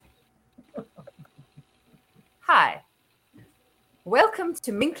Hi, welcome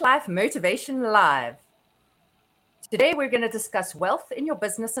to MinkLife Motivation Live. Today we're going to discuss wealth in your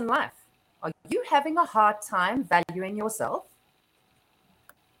business and life. Are you having a hard time valuing yourself?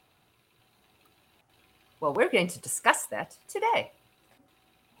 Well, we're going to discuss that today.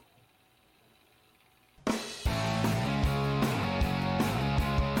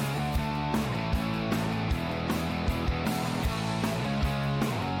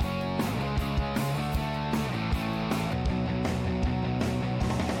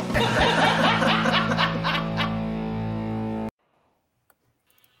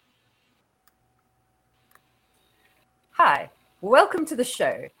 Hi, welcome to the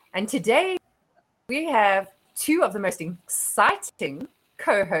show. And today we have two of the most exciting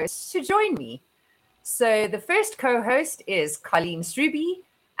co-hosts to join me. So the first co-host is Colleen Struby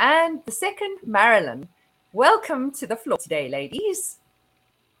and the second, Marilyn. Welcome to the floor today, ladies.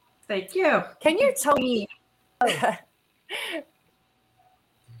 Thank you. Can you tell me,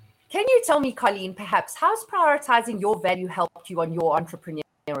 Colleen, perhaps, how's prioritizing your value helped you on your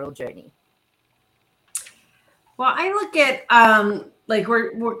entrepreneurial journey? Well, I look at like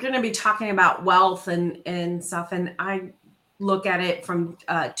we're going to be talking about wealth and stuff, and I look at it from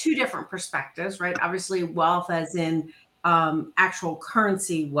two different perspectives, right? Obviously, wealth as in actual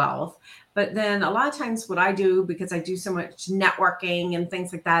currency wealth, but then a lot of times what I do, because I do so much networking and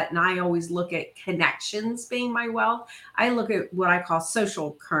things like that, and I always look at connections being my wealth. I look at what I call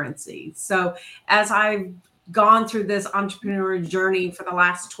social currency. So as I've gone through this entrepreneurial journey for the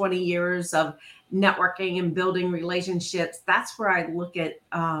last 20 years of networking and building relationships, that's where I look at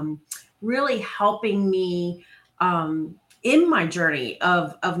really helping me in my journey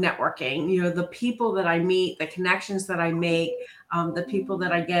of networking. You know, the people that I meet, the connections that I make, the people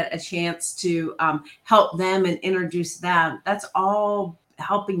that I get a chance to help them and introduce them. That's all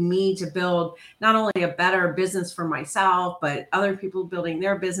helping me to build not only a better business for myself, but other people building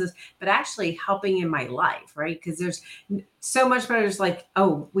their business, but actually helping in my life, right? Because there's so much better. It's like,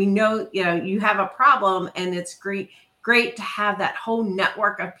 oh, we know, you know, you have a problem, and it's great to have that whole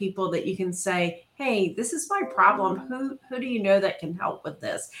network of people that you can say, hey, this is my problem. Who do you know that can help with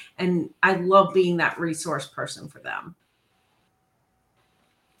this? And I love being that resource person for them.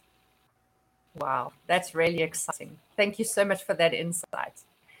 Wow, that's really exciting. Thank you so much for that insight.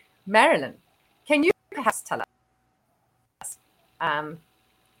 Marilyn, can you perhaps tell us how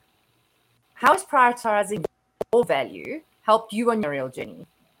has prioritizing your value helped you on your real journey?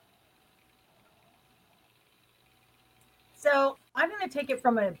 So I'm going to take it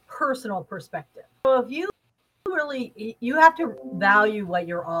from a personal perspective. So if you have to value what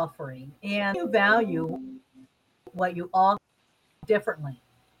you're offering, and you value what you offer differently.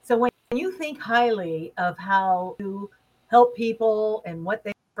 So when you think highly of how to help people and what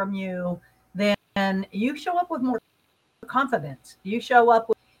they get from you, then you show up with more confidence. You show up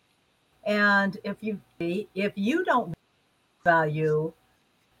with, and if you don't value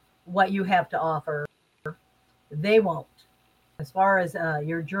what you have to offer, they won't. As far as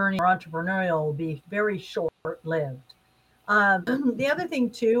your journey or entrepreneurial will be very short-lived. The other thing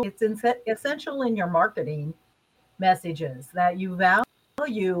too, it's essential in your marketing messages that you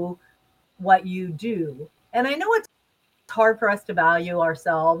value what you do. And I know it's hard for us to value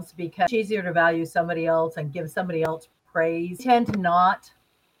ourselves because it's easier to value somebody else and give somebody else praise. We tend to not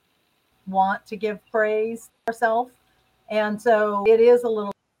want to give praise to ourselves. And so it is a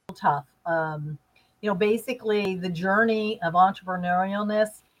little tough. Basically the journey of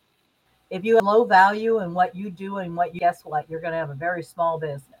entrepreneurialness, if you have low value in what you do and guess what, you're going to have a very small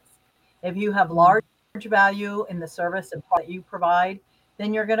business. If you have large value in the service and product you provide,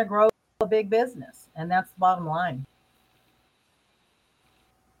 then you're going to grow a big business. And that's the bottom line.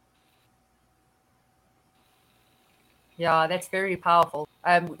 Yeah, that's very powerful.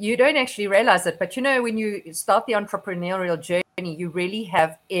 You don't actually realize it, but when you start the entrepreneurial journey, you really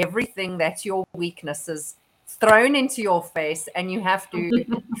have everything that's your weaknesses thrown into your face, and you have to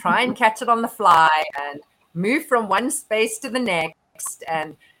try and catch it on the fly and move from one space to the next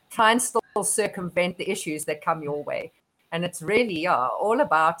and try and still circumvent the issues that come your way. And it's really all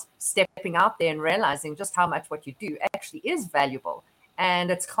about stepping out there and realizing just how much what you do actually is valuable.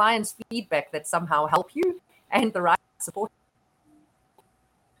 And it's clients' feedback that somehow help you and the right support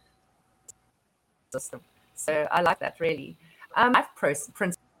system. So I like that, really. I have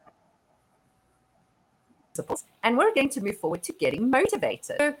principles, and we're going to move forward to getting motivated.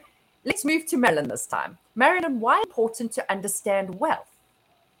 So let's move to Marilyn this time. Marilyn, why is it important to understand wealth?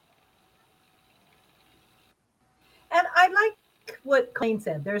 And I like what Colleen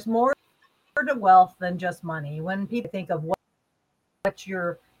said. There's more to wealth than just money. When people think of what's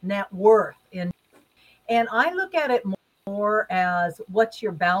your net worth in, And I look at it more as what's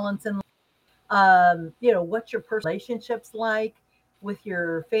your balance in, what's your personal relationships like with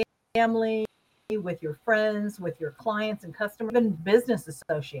your family, with your friends, with your clients and customers, even business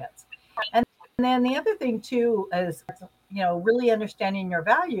associates. And then the other thing too is, really understanding your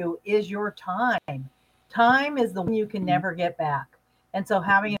value is your time. Time is the one you can never get back. And so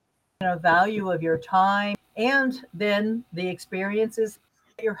having a value of your time, and then the experiences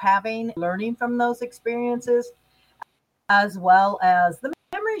that you're having, learning from those experiences, as well as the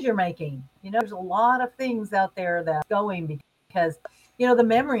memories you're making. There's a lot of things out there that's going, because, the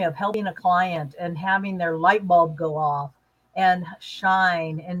memory of helping a client and having their light bulb go off and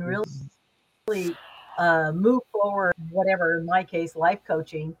shine and really move forward, whatever, in my case, life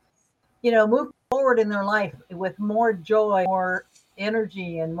coaching, move forward in their life with more joy, more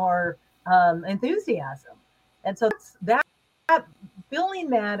energy, and more enthusiasm. And so that feeling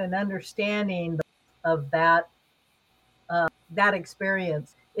that and understanding of that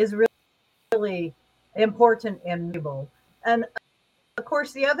experience is really important and valuable. And of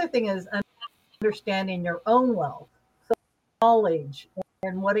course, the other thing is understanding your own wealth, so knowledge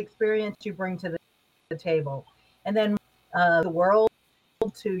and what experience you bring to the table, and then the world,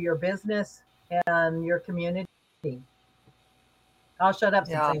 to your business and your community. I'll shut up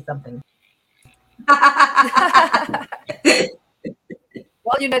and say something.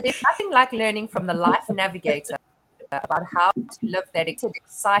 Well, there's nothing like learning from the life navigator about how to live that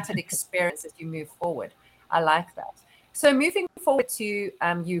excited experience as you move forward. I like that. So moving forward to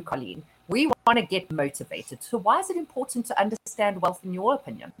you, Colleen, we want to get motivated. So why is it important to understand wealth in your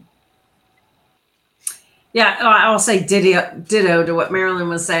opinion? Yeah, I'll say ditto to what Marilyn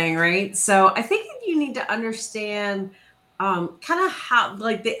was saying, right? So I think you need to understand kind of how,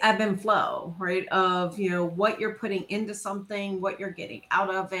 like, the ebb and flow, right? Of, what you're putting into something, what you're getting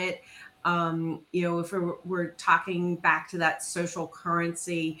out of it. If we're talking back to that social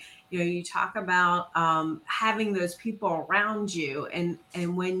currency, you talk about having those people around you, and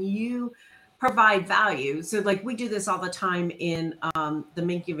when you provide value. So like we do this all the time in the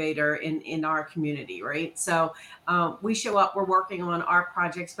Minkuvator in our community, right? So we show up, we're working on our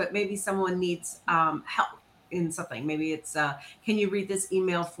projects, but maybe someone needs help in something. Maybe it's, can you read this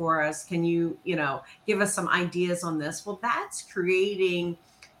email for us? Can you, give us some ideas on this? Well, that's creating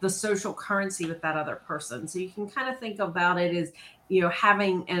the social currency with that other person. So you can kind of think about it as,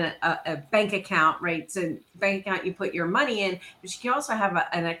 having a bank account, right? So bank account, you put your money in, but you can also have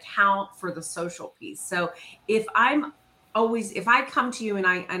an account for the social piece. So if I come to you and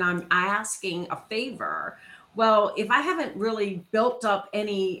I'm asking a favor, well, if I haven't really built up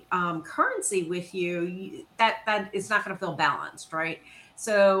any currency with you, that is not going to feel balanced, right?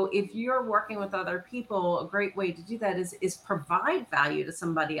 So if you're working with other people, a great way to do that is provide value to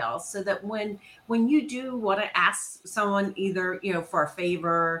somebody else, so that when you do want to ask someone, either, for a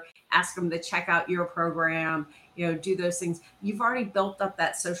favor, ask them to check out your program, do those things, you've already built up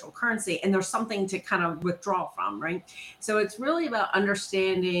that social currency and there's something to kind of withdraw from, right? So it's really about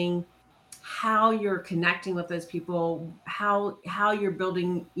understanding how you're connecting with those people, how you're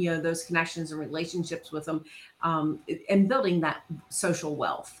building, those connections and relationships with them, and building that social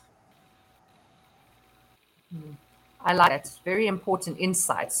wealth. I like that. Very important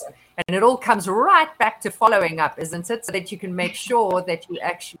insights. And it all comes right back to following up, isn't it? So that you can make sure that you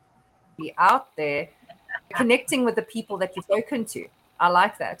actually out there connecting with the people that you've spoken to. I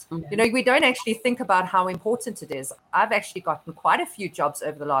like that. We don't actually think about how important it is. I've actually gotten quite a few jobs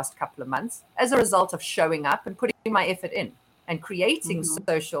over the last couple of months as a result of showing up and putting my effort in and creating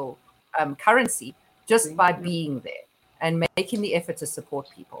social currency just by being there and making the effort to support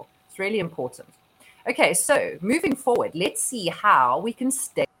people. It's really important. Okay, so moving forward, let's see how we can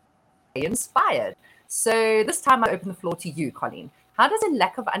stay inspired. So this time I open the floor to you, Colleen. How does a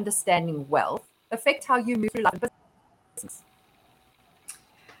lack of understanding wealth affect how you move through life and business?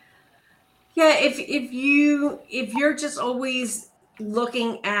 Yeah, if you're just always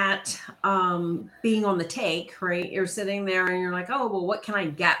looking at being on the take, right? You're sitting there and you're like, oh, well, what can I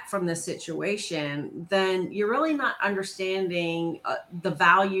get from this situation? Then you're really not understanding the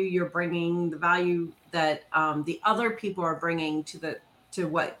value you're bringing, the value that the other people are bringing to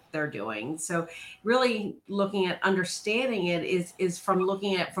what they're doing. So really looking at understanding it is from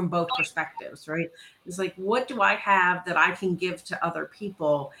looking at it from both perspectives, right? It's like, what do I have that I can give to other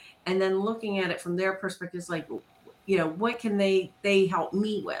people? And then looking at it from their perspective is like, what can they help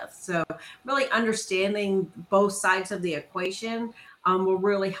me with? So really understanding both sides of the equation will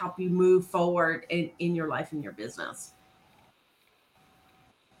really help you move forward in your life and your business.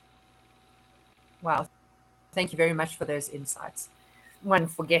 Wow. Thank you very much for those insights. One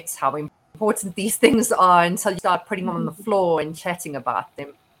forgets how important these things are until you start putting them on the floor and chatting about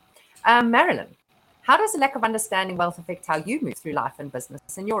them. Marilyn, how does a lack of understanding wealth affect how you move through life and business,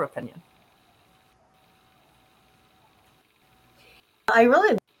 in your opinion? I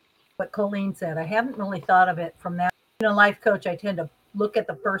really what Colleen said. I haven't really thought of it from that. Life coach, I tend to look at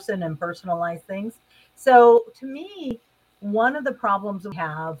the person and personalize things. So to me, one of the problems we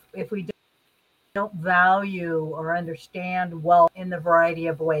have if we don't value or understand wealth in the variety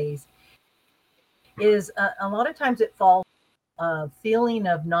of ways is a lot of times it falls a feeling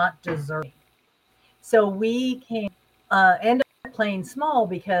of not deserving. So we can end up playing small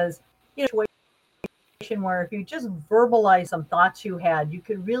because where if you just verbalize some thoughts you had, you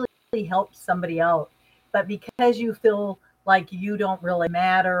could really help somebody out. But because you feel like you don't really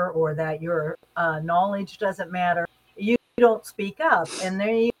matter or that your knowledge doesn't matter, you don't speak up, and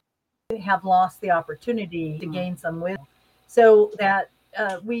then you have lost the opportunity to gain some wisdom. So that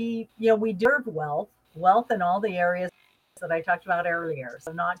we deserve wealth in all the areas that I talked about earlier.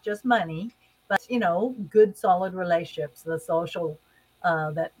 So not just money, but good solid relationships, the social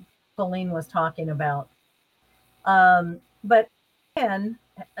that Colleen was talking about. But again,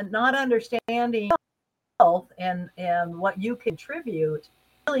 not understanding health and what you contribute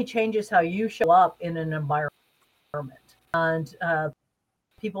really changes how you show up in an environment. And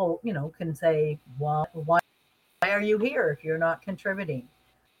people, can say, well, why are you here if you're not contributing?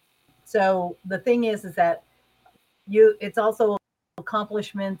 So the thing is that it's also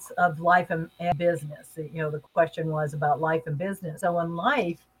accomplishments of life and business. The question was about life and business. So in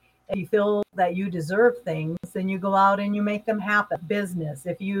life, if you feel that you deserve things, then you go out and you make them happen. Business,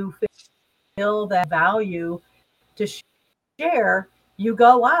 if you feel that value to share, you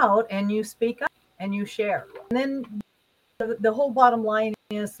go out and you speak up and you share. And then the whole bottom line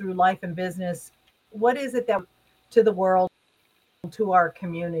is through life and business, what is it that to the world, to our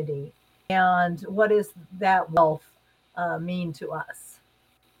community, and what does that wealth mean to us?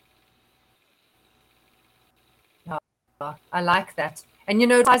 I like that. And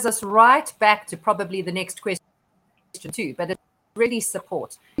it ties us right back to probably the next question too, but it really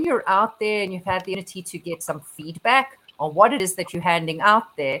supports. When you're out there and you've had the opportunity to get some feedback on what it is that you're handing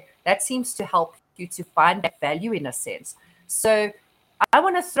out there, that seems to help you to find that value in a sense. So I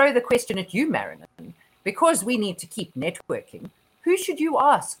want to throw the question at you, Marilyn, because we need to keep networking. Who should you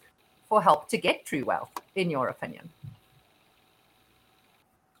ask for help to get true wealth, in your opinion?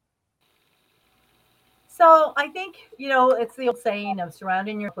 So I think, it's the old saying of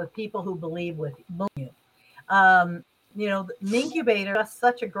surrounding yourself with people who believe you. Minkubator is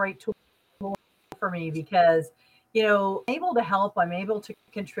such a great tool for me because, I'm able to help, I'm able to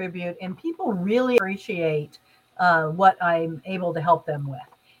contribute, and people really appreciate what I'm able to help them with.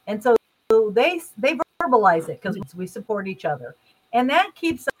 And so they verbalize it because we support each other. And that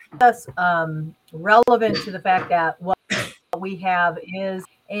keeps us relevant to the fact that what we have is,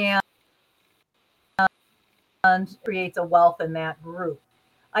 and creates a wealth in that group.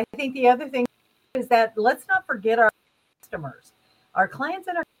 I think the other thing is that let's not forget our customers. Our clients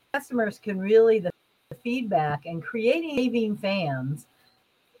and our customers can really the feedback and creating fans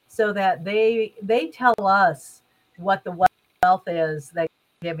so that they tell us what the wealth is that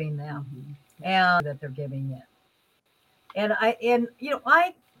you're giving them and that they're giving it. And you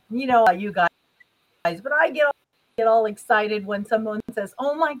guys, but I get all excited when someone says,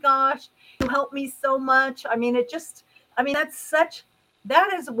 "Oh my gosh, you helped me so much." I mean, that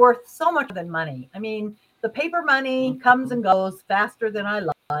is worth so much than money. I mean, the paper money comes and goes faster than I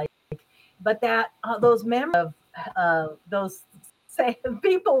like, but that those memories of those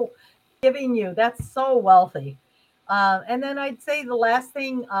people giving you, that's so wealthy. And then I'd say the last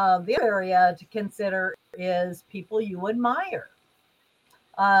thing, the other area to consider is people you admire.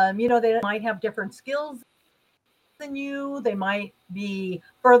 They might have different skills than you. They might be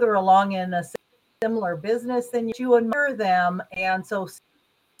further along in a similar business than you. You admire them, and so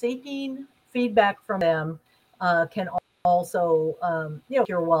seeking feedback from them can also,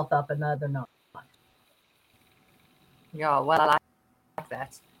 your wealth up another notch. Yeah, well, I like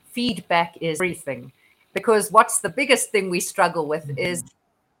that. Feedback is everything, because what's the biggest thing we struggle with is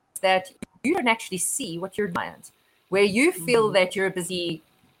that you don't actually see what you're doing. Where you feel that you're busy,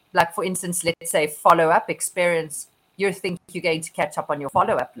 like for instance, let's say follow-up experience, you think you're going to catch up on your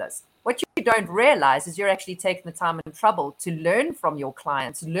follow-up list. What you don't realize is you're actually taking the time and trouble to learn from your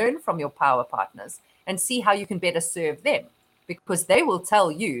clients, learn from your power partners, and see how you can better serve them. Because they will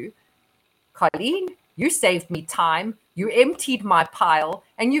tell you, Colleen, you saved me time, you emptied my pile,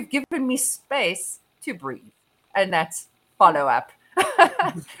 and you've given me space to breathe. And that's follow-up.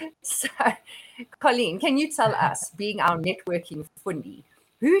 So, Colleen, can you tell us, being our networking fundi,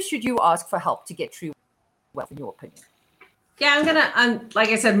 who should you ask for help to get true wealth, in your opinion? Yeah, I'm gonna, like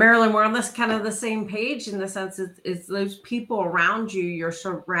I said, Marilyn, we're on this kind of the same page in the sense it's those people around you you're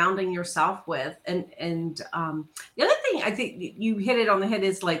surrounding yourself with, and the other thing I think you hit it on the head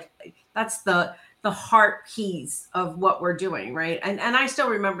is like that's the heart piece of what we're doing, right? And I still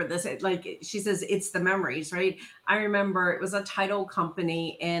remember this. Like she says, it's the memories, right? I remember it was a title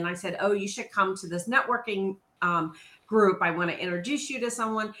company, and I said, "Oh, you should come to this networking group. I want to introduce you to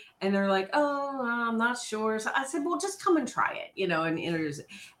someone." And they're like, "Oh, I'm not sure." So I said, "Well, just come and try it, and introduce it."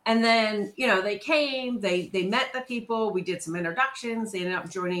 And then, they came, they met the people, we did some introductions, they ended up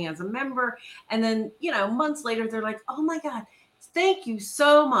joining as a member. And then, months later, they're like, "Oh my God, thank you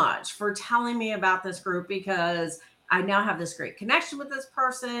so much for telling me about this group, because I now have this great connection with this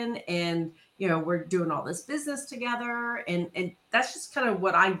person, and we're doing all this business together." And that's just kind of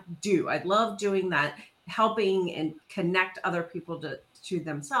what I do. I love doing that, helping and connect other people to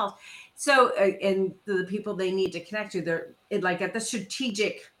themselves. So, and the people they need to connect to, they're like at the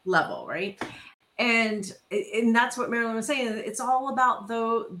strategic level, right? And that's what Marilyn was saying. It's all about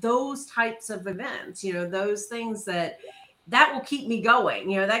those types of events, those things that will keep me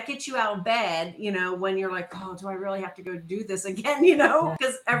going, that gets you out of bed, when you're like, "Oh, do I really have to go do this again?"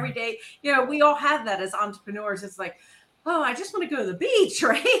 Because every day, we all have that as entrepreneurs. It's like, "Oh, I just want to go to the beach,"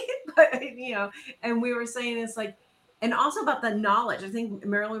 right? But, and we were saying it's like, and also about the knowledge. I think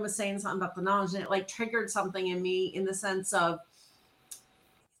Marilyn was saying something about the knowledge, and it like triggered something in me in the sense of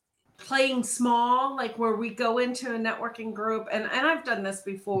playing small, like where we go into a networking group, and I've done this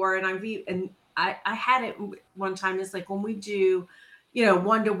before, and I had it one time. It's like when we do,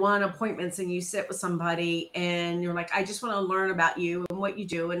 one-to-one appointments, and you sit with somebody and you're like, "I just want to learn about you and what you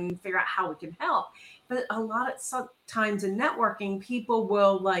do and figure out how we can help." But a lot of sometimes in networking, people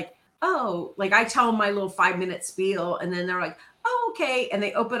will like, "Oh," like I tell them my little 5-minute spiel, and then they're like, "Oh, okay." And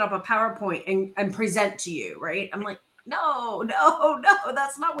they open up a PowerPoint and present to you, right? I'm like, no,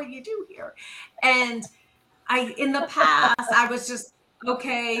 that's not what you do here. And in the past, I was just,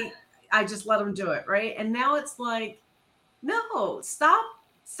 okay, I just let them do it, right? And now it's like, no, stop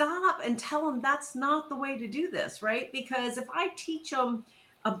and tell them that's not the way to do this, right? Because if I teach them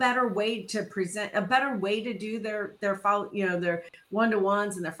a better way to present, a better way to do their follow, their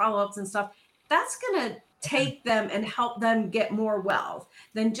one-to-ones and their follow-ups and stuff, that's going to take them and help them get more wealth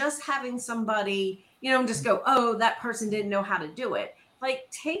than just having somebody, just go, "Oh, that person didn't know how to do it." Like,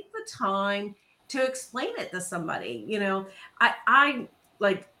 take the time to explain it to somebody. I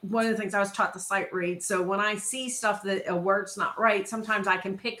like, one of the things I was taught to sight read. So when I see stuff that a word's not right, sometimes I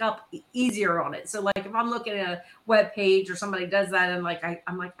can pick up easier on it. So like if I'm looking at a web page or somebody does that, and like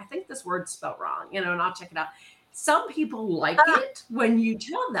I'm like, "I think this word's spelled wrong," and I'll check it out. Some people like it when you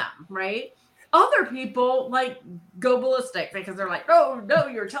tell them, right? Other people like go ballistic because they're like, "Oh no,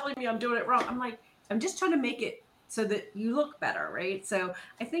 you're telling me I'm doing it wrong." I'm like, "I'm just trying to make it so that you look better," right? So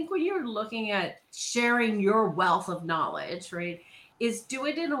I think when you're looking at sharing your wealth of knowledge, right, is do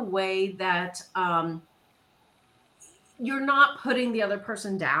it in a way that you're not putting the other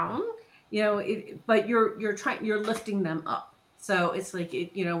person down, but you're lifting them up. So it's like,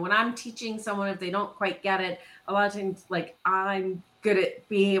 when I'm teaching someone, if they don't quite get it, a lot of times, like I'm good at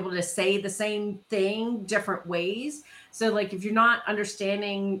being able to say the same thing different ways. So like, if you're not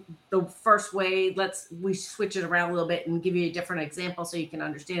understanding the first way, we switch it around a little bit and give you a different example so you can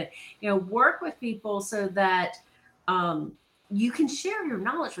understand it. Work with people so that, you can share your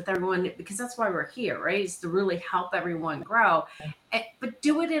knowledge with everyone, because that's why we're here, right? Is to really help everyone grow, but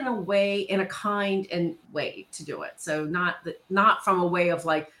do it in a kind and way to do it. So not from a way of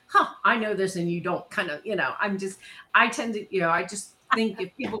like, I know this and you don't, kind of, I tend to, I just think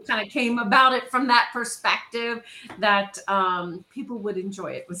if people kind of came about it from that perspective, that people would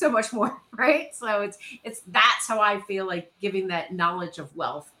enjoy it with so much more, right? So that's how I feel like giving that knowledge of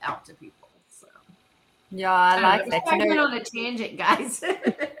wealth out to people. Yeah, I like that. I went on a tangent, guys.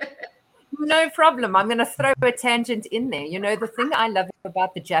 No problem. I'm going to throw a tangent in there. The thing I love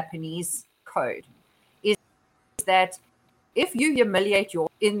about the Japanese code is that if you humiliate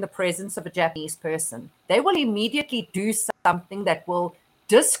in the presence of a Japanese person, they will immediately do something that will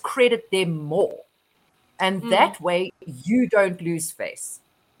discredit them more. And that way you don't lose face.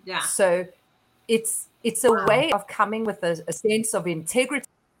 Yeah. So it's a way of coming with a sense of integrity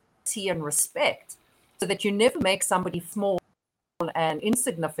and respect, so that you never make somebody small and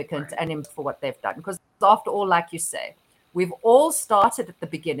insignificant and for what they've done. Because after all, like you say, we've all started at the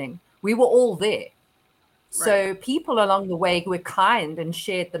beginning. We were all there. So people along the way who were kind and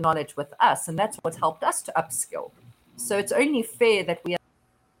shared the knowledge with us, and that's what's helped us to upskill. So it's only fair that we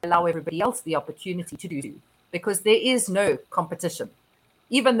allow everybody else the opportunity to do, because there is no competition.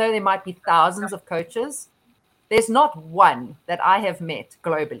 even though there might be thousands of coaches, there's not one that I have met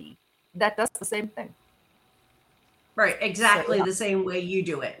globally that does the same thing. Right, exactly So, the same way you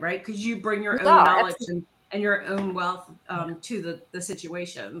do it, right? Because you bring your own yeah, knowledge absolutely. and your own wealth to the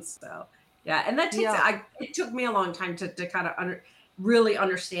situations. So yeah, and that takes Yeah. it took me a long time to kind of really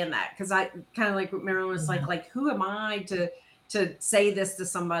understand that, because I kind of like what Marilyn was like who am I to say this to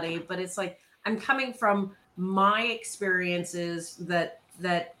somebody? But it's like I'm coming from my experiences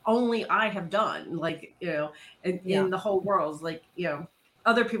that only I have done, like, you know, in the whole world, like, you know,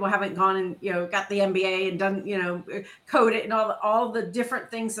 other people haven't gone and, you know, got the MBA and done, you know, coded and all the different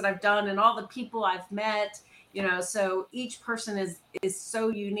things that I've done and all the people I've met, you know. So each person is so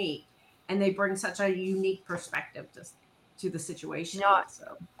unique, and they bring such a unique perspective to the situation. Yeah,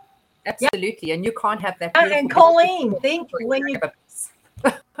 So absolutely. And you can't have that. And Colleen, think when you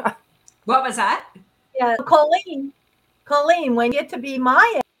what was that? Yeah, Colleen, when you get to be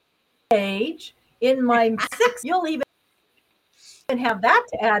my age, in my 60s, you'll even have that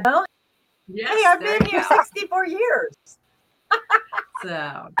to add. Oh, Yes, hey, I've there been you here go. 64 years.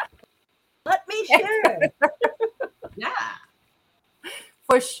 So Let me share. yeah.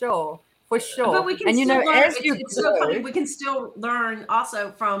 For sure. For sure. But we can and you still know, learn. as you It's grow, so funny. We can still learn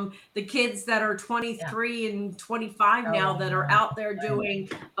also from the kids that are 23 and 25 now that are out there doing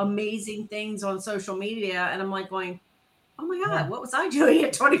amazing things on social media. And I'm like going, oh my God, what was I doing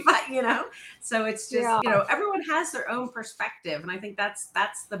at 25? You know? So it's just, you know, everyone has their own perspective. And I think that's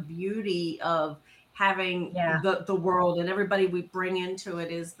the beauty of having the world, and everybody we bring into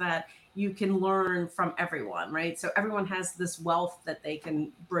it, is that you can learn from everyone, right? So everyone has this wealth that they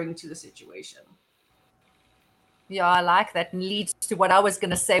can bring to the situation. Yeah, I like that, and leads to what I was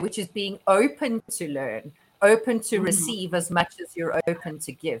going to say, which is being open to learn, open to receive as much as you're open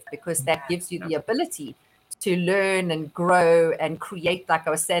to give, because that gives you the ability to learn and grow and create, like I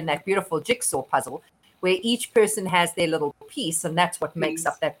was saying, that beautiful jigsaw puzzle where each person has their little piece, and that's what makes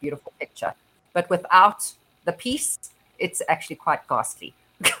up that beautiful picture. But without the piece, it's actually quite ghastly.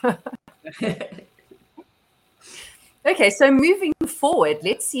 Okay, so moving forward,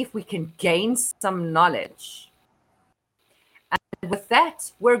 let's see if we can gain some knowledge. And with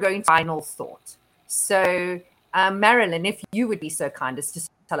that, we're going to final thought. So, Marilyn, if you would be so kind as to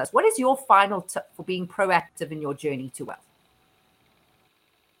tell us, what is your final tip for being proactive in your journey to wealth?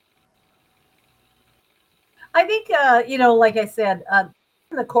 I think, you know, like I said,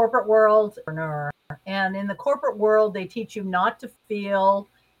 in the corporate world, and in the corporate world, they teach you not to feel,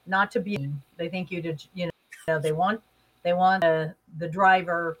 not to be. They think you to, you know, they want the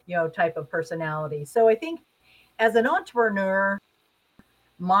driver, you know, type of personality. So I think as an entrepreneur,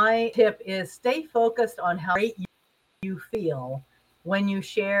 my tip is stay focused on how great you feel when you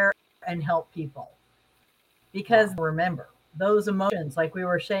share and help people. Because remember, those emotions, like we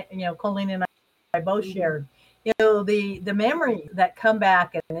were saying, you know, Colleen and I both shared, you know, the memory that come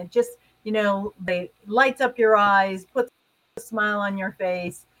back, and it just, you know, they lights up your eyes, puts a smile on your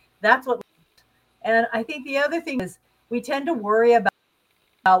face. That's what. And I think the other thing is we tend to worry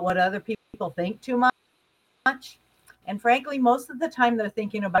about what other people think too much. And frankly, most of the time they're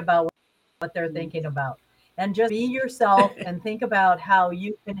thinking about what they're thinking about. And just be yourself and think about how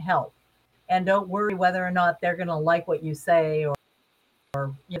you can help. And don't worry whether or not they're going to like what you say,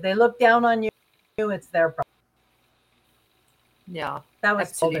 or if they look down on you, it's their problem. Yeah, that was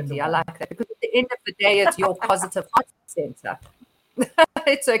absolutely. I like that, because at the end of the day, it's your positive heart center.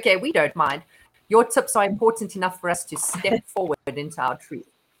 It's okay. We don't mind. Your tips are important enough for us to step forward into our truth.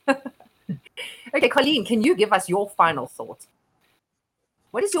 Okay, Colleen, can you give us your final thought?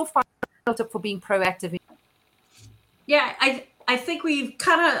 What is your final tip for being proactive? Yeah, I think we've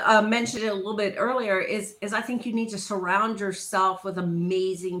kind of mentioned it a little bit earlier. Is I think you need to surround yourself with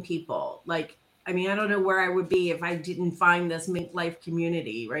amazing people. Like, I mean, I don't know where I would be if I didn't find this MinkLife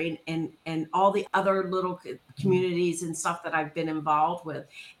community, right? And all the other little communities and stuff that I've been involved with.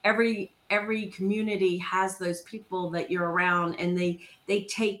 Every community has those people that you're around, and they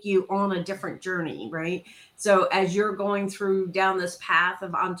take you on a different journey, right? So as you're going through down this path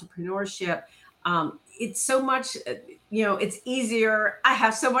of entrepreneurship, it's so much, you know, it's easier. I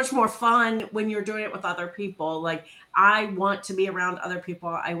have so much more fun when you're doing it with other people. Like, I want to be around other people.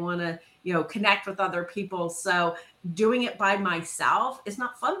 I want to, you know, connect with other people. So doing it by myself is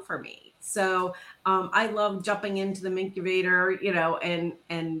not fun for me. So I love jumping into the Minkuvator, you know,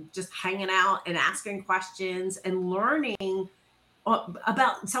 and just hanging out and asking questions and learning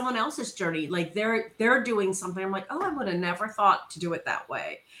about someone else's journey. Like they're doing something. I'm like, oh, I would have never thought to do it that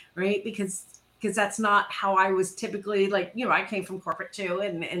way, right? Because that's not how I was typically, like, you know, I came from corporate too,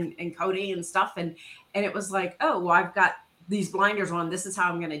 and coding and stuff, and it was like, oh, well, I've got these blinders on. This is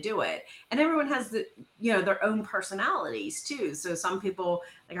how I'm going to do it. And everyone has their own personalities too. So some people,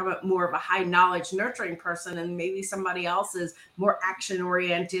 like, I'm more of a high knowledge nurturing person, and maybe somebody else is more action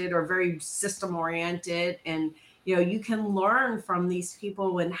oriented or very system oriented. And you can learn from these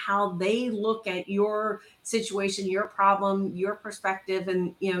people and how they look at your situation, your problem, your perspective,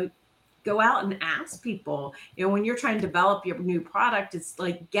 and go out and ask people. When you're trying to develop your new product, it's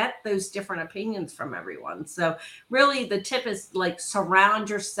like, get those different opinions from everyone. So really the tip is, like,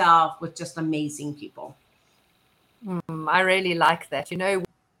 surround yourself with just amazing people. I really like that.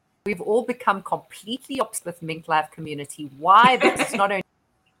 We've all become completely obsessed with MinkLife community. Why? Because it's not only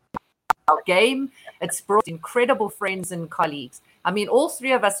our game, it's brought incredible friends and colleagues. I mean, all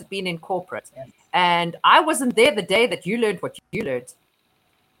three of us have been in corporate, and I wasn't there the day that you learned what you learned.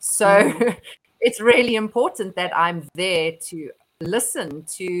 So it's really important that I'm there to listen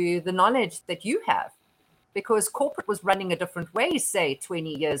to the knowledge that you have, because corporate was running a different way, say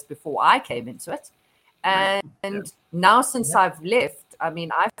 20 years before I came into it. And now since I've left, I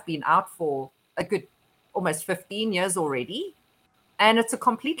mean, I've been out for a good almost 15 years already. And it's a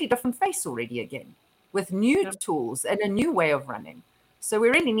completely different face already again, with new tools and a new way of running. So we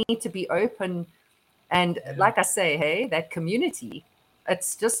really need to be open. And like I say, hey, that community,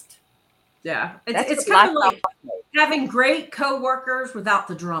 it's just... it's kind of like having great coworkers without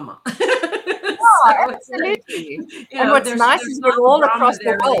the drama. Absolutely. And what's nice is we're all across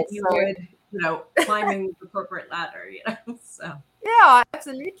the world. Climbing the corporate ladder, so. Yeah,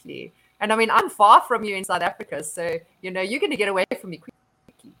 absolutely. And I mean, I'm far from you in South Africa, so you're going to get away from me quickly.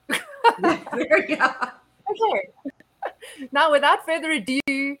 Okay. Now, without further ado,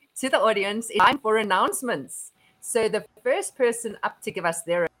 to the audience, it's time for announcements. So the first person up to give us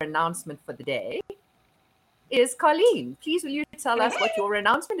their announcement for the day is Colleen. Please, will you tell us what your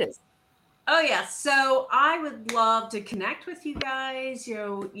announcement is? Oh, yeah. So I would love to connect with you guys.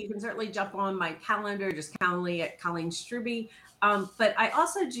 You can certainly jump on my calendar, just Calendly at Colleen Struby. But I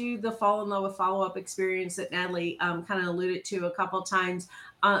also do the Fall in Love with Follow-Up experience that Natalie kind of alluded to a couple of times.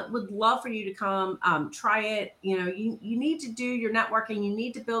 Would love for you to come try it. You need to do your networking. You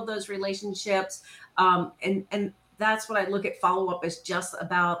need to build those relationships. And that's what I look at follow-up as, just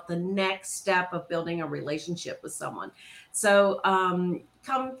about the next step of building a relationship with someone. So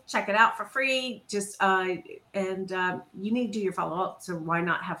come check it out for free. Just and you need to do your follow-up. So why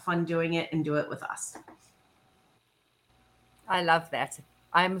not have fun doing it and do it with us? I love that.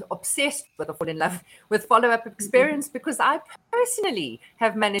 I'm obsessed with the Fall in Love with Follow-Up experience, because I personally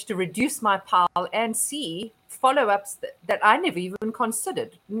have managed to reduce my pile and see follow-ups that I never even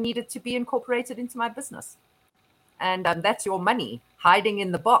considered needed to be incorporated into my business. And that's your money hiding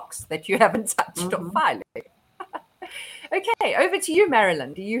in the box that you haven't touched or filing. Okay, over to you,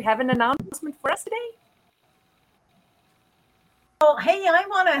 Marilyn. Do you have an announcement for us today? Well, hey, I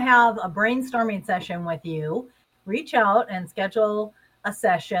want to have a brainstorming session with you. Reach out and schedule a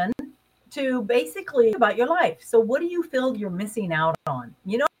session to basically about your life. So what do you feel you're missing out on?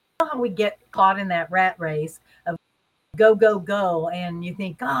 You know how we get caught in that rat race of go, go, go, and you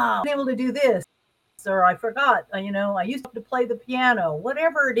think, I'm able to do this, or I forgot, I used to play the piano,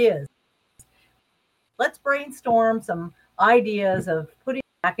 whatever it is. Let's brainstorm some ideas of putting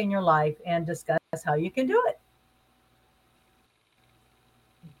it back in your life and discuss how you can do it.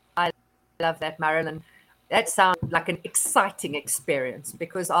 I love that, Marilyn. That sounds like an exciting experience,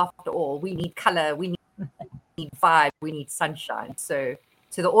 because after all, we need color, we need vibe, we need sunshine. So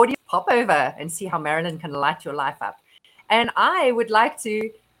to the audience, pop over and see how Marilyn can light your life up. And I would like to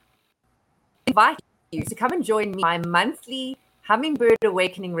invite you to come and join me my monthly Hummingbird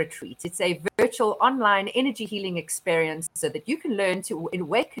Awakening Retreat. It's a virtual online energy healing experience so that you can learn to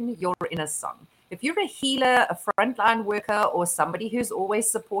awaken your inner song. If you're a healer, a frontline worker, or somebody who's always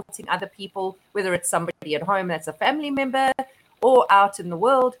supporting other people, whether it's somebody at home that's a family member or out in the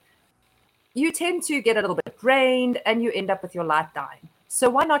world, you tend to get a little bit drained and you end up with your light dying. So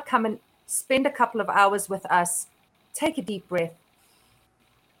why not come and spend a couple of hours with us, take a deep breath,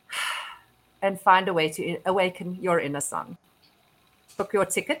 and find a way to awaken your inner song. Book your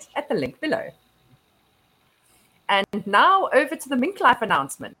ticket at the link below. And now over to the MinkLife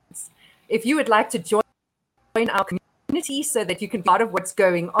announcements. If you would like to join our community so that you can be part of what's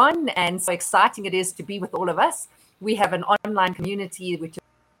going on and so exciting it is to be with all of us, we have an online community which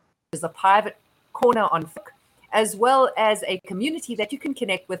is a private corner on Facebook, as well as a community that you can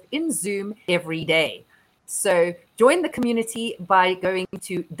connect with in Zoom every day. So join the community by going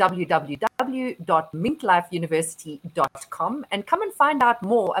to www.minklifeuniversity.com and come and find out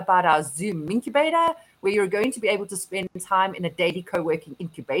more about our Zoom incubator, where you're going to be able to spend time in a daily co-working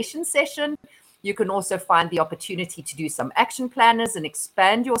incubation session, You can also find the opportunity to do some action planners and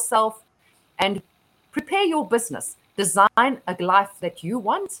expand yourself and prepare your business. Design a life that you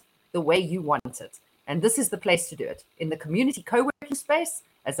want the way you want it. And this is the place to do it, in the community co-working space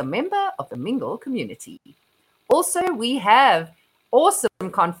as a member of the Mingle community. Also, we have awesome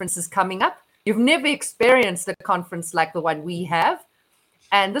conferences coming up. You've never experienced a conference like the one we have.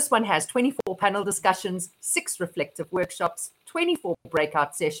 And this one has 24 panel discussions, 6 reflective workshops, 24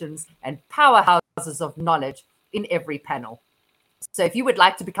 breakout sessions, and powerhouses of knowledge in every panel. So if you would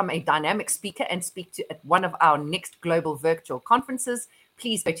like to become a dynamic speaker and speak to at one of our next global virtual conferences,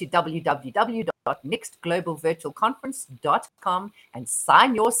 please go to www.nextglobalvirtualconference.com and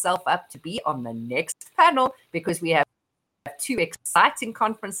sign yourself up to be on the next panel, because we have 2 exciting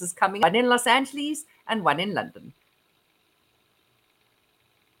conferences coming, one in Los Angeles and one in London.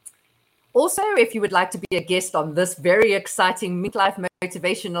 Also, if you would like to be a guest on this very exciting MinkLife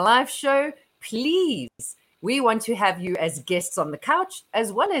Motivational Live show, please, we want to have you as guests on the couch,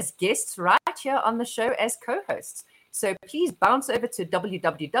 as well as guests right here on the show as co-hosts. So please bounce over to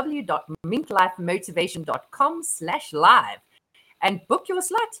www.minklifemotivation.com/live and book your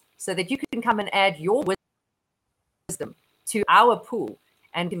slot so that you can come and add your wisdom to our pool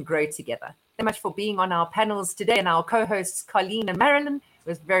and can grow together. So much for being on our panels today, and our co-hosts, Colleen and Marilyn. It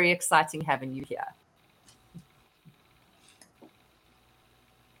was very exciting having you here.